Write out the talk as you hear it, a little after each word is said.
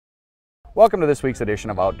Welcome to this week's edition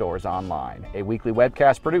of Outdoors Online, a weekly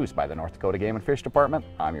webcast produced by the North Dakota Game and Fish Department.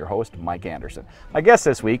 I'm your host, Mike Anderson. My guest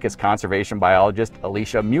this week is conservation biologist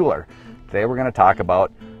Alicia Mueller. Today we're going to talk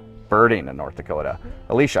about birding in North Dakota.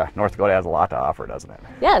 Alicia, North Dakota has a lot to offer, doesn't it?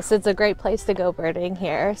 Yes, it's a great place to go birding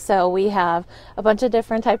here. So we have a bunch of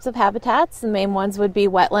different types of habitats. The main ones would be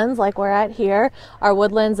wetlands like we're at here, our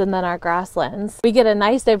woodlands, and then our grasslands. We get a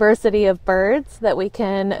nice diversity of birds that we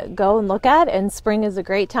can go and look at, and spring is a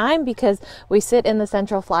great time because we sit in the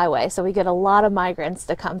central flyway, so we get a lot of migrants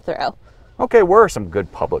to come through. Okay, where are some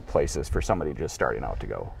good public places for somebody just starting out to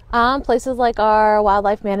go? Places like our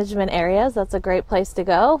wildlife management areas, that's a great place to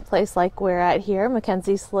go. Place like we're at here,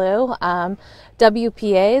 Mackenzie Slough.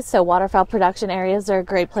 WPAs, so waterfowl production areas, are a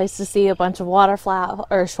great place to see a bunch of waterfowl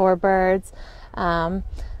or shorebirds.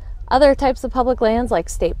 Other types of public lands like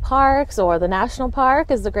state parks or the national park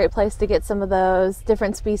is a great place to get some of those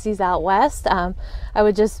different species out west. I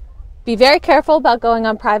would just be very careful about going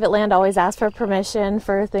on private land. Always ask for permission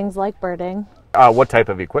for things like birding. What type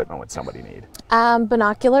of equipment would somebody need?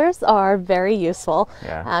 Binoculars are very useful.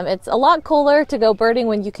 Yeah. It's a lot cooler to go birding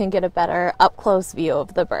when you can get a better up-close view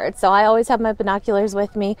of the bird. So I always have my binoculars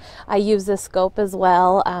with me. I use a scope as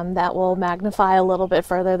well that will magnify a little bit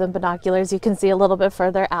further than binoculars. You can see a little bit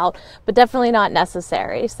further out, but definitely not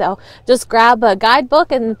necessary. So just grab a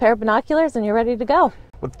guidebook and a pair of binoculars and you're ready to go.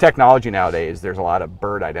 With technology nowadays, there's a lot of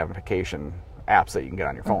bird identification apps that you can get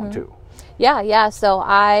on your phone too. Yeah. So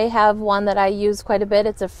I have one that I use quite a bit.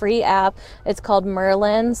 It's a free app. It's called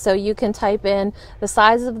Merlin. So you can type in the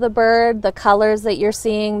size of the bird, the colors that you're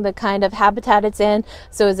seeing, the kind of habitat it's in.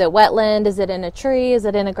 So is it wetland? Is it in a tree? Is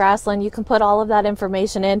it in a grassland? You can put all of that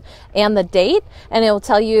information in and the date, and it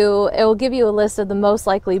will give you a list of the most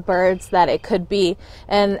likely birds that it could be.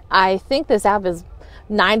 And I think this app is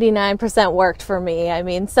 99% worked for me. I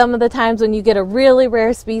mean, some of the times when you get a really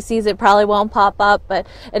rare species, it probably won't pop up, but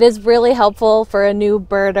it is really helpful for a new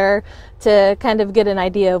birder to kind of get an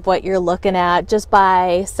idea of what you're looking at just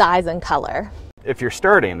by size and color. If you're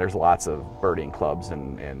starting, there's lots of birding clubs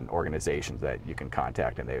and organizations that you can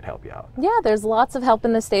contact and they would help you out. Yeah, there's lots of help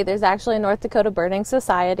in the state. There's actually a North Dakota Birding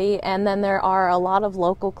Society, and then there are a lot of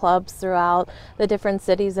local clubs throughout the different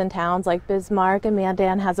cities and towns, like Bismarck and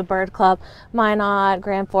Mandan has a bird club, Minot,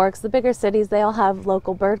 Grand Forks, the bigger cities, they all have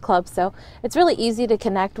local bird clubs. So it's really easy to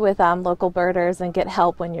connect with local birders and get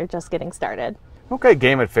help when you're just getting started. Okay,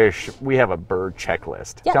 Game and Fish, we have a bird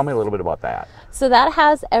checklist. Yes. Tell me a little bit about that. So that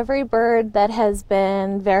has every bird that has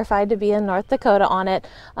been verified to be in North Dakota on it.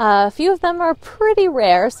 A few of them are pretty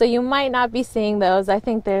rare, so you might not be seeing those. I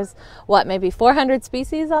think there's, maybe 400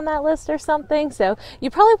 species on that list or something, so you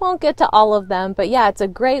probably won't get to all of them. But yeah, it's a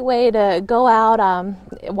great way to go out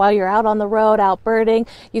while you're out on the road, out birding.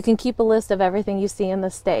 You can keep a list of everything you see in the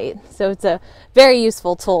state. So it's a very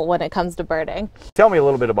useful tool when it comes to birding. Tell me a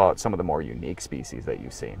little bit about some of the more unique species that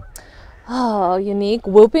you've seen. Oh, unique.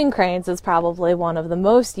 Whooping cranes is probably one of the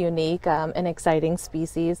most unique and exciting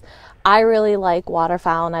species. I really like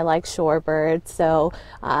waterfowl and I like shorebirds, so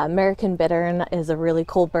American bittern is a really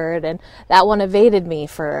cool bird, and that one evaded me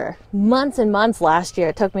for months and months last year.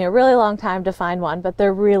 It took me a really long time to find one, but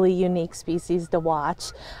they're really unique species to watch.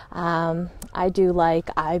 I do like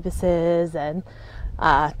ibises and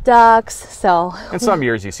ducks. So in some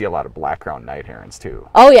years you see a lot of black-crowned night herons too.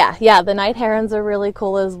 Oh yeah, the night herons are really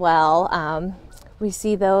cool as well. We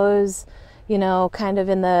see those, kind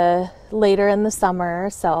of later in the summer.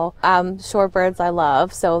 So shorebirds I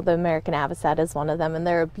love. So the American avocet is one of them, and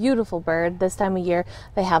they're a beautiful bird. This time of year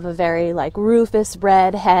they have a very rufous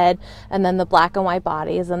red head and then the black and white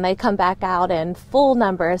bodies, and they come back out in full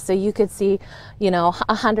numbers. So you could see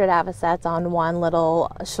 100 avocets on one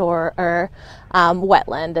little shore or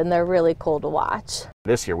wetland, and they're really cool to watch.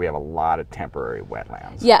 This year we have a lot of temporary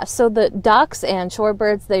wetlands. Yeah, so the ducks and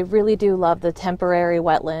shorebirds, they really do love the temporary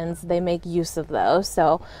wetlands. They make use of those.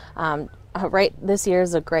 So this year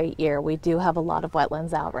is a great year. We do have a lot of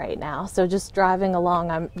wetlands out right now. So just driving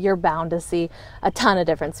along, you're bound to see a ton of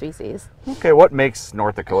different species. Okay, what makes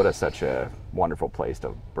North Dakota such a wonderful place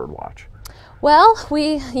to bird watch? Well,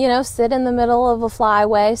 we, sit in the middle of a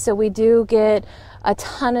flyway, so we do get a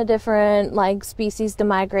ton of different species to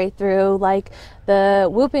migrate through, like the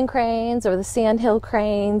whooping cranes or the sandhill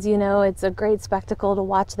cranes. It's a great spectacle to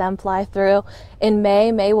watch them fly through. In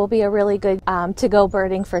May will be a really good to go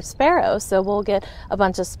birding for sparrows. So we'll get a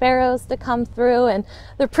bunch of sparrows to come through, and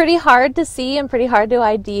they're pretty hard to see and pretty hard to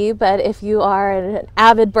ID, but if you are an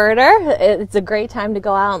avid birder, it's a great time to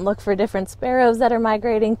go out and look for different sparrows that are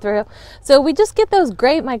migrating through. So we just get those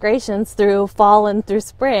great migrations through fall and through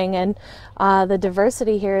spring, and the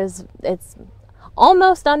diversity here it's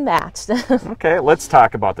almost unmatched. Okay, let's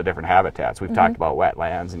talk about the different habitats. We've talked about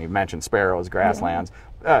wetlands, and you've mentioned sparrows, grasslands.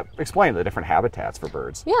 Explain the different habitats for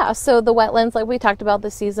birds. Yeah, so the wetlands, like we talked about,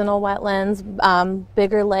 the seasonal wetlands,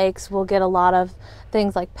 bigger lakes, we'll get a lot of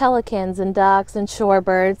things like pelicans and ducks and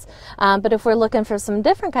shorebirds. But if we're looking for some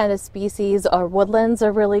different kind of species, our woodlands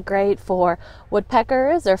are really great for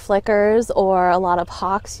woodpeckers or flickers, or a lot of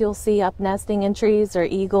hawks you'll see up nesting in trees, or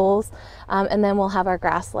eagles. And then we'll have our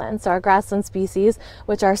grasslands. So our grassland species,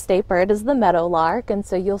 which our state bird is the meadowlark, and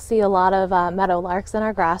so you'll see a lot of meadowlarks in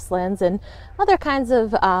our grasslands, and other kinds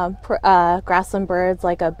of grassland birds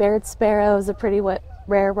like a Baird sparrow is a pretty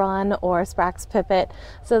rare one, or Sprax pipit.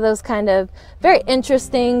 So those kind of very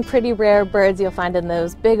interesting, pretty rare birds you'll find in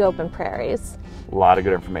those big open prairies. A lot of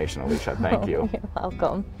good information, Alicia. Thank you. You're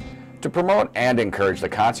welcome. To promote and encourage the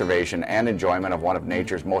conservation and enjoyment of one of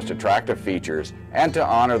nature's most attractive features, and to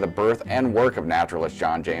honor the birth and work of naturalist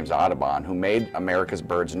John James Audubon, who made America's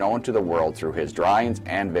birds known to the world through his drawings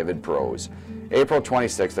and vivid prose, April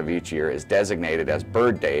 26th of each year is designated as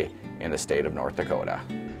Bird Day in the state of North Dakota.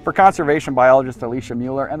 For conservation biologist Alicia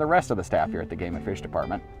Mueller and the rest of the staff here at the Game and Fish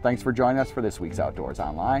Department, thanks for joining us for this week's Outdoors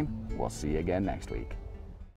Online. We'll see you again next week.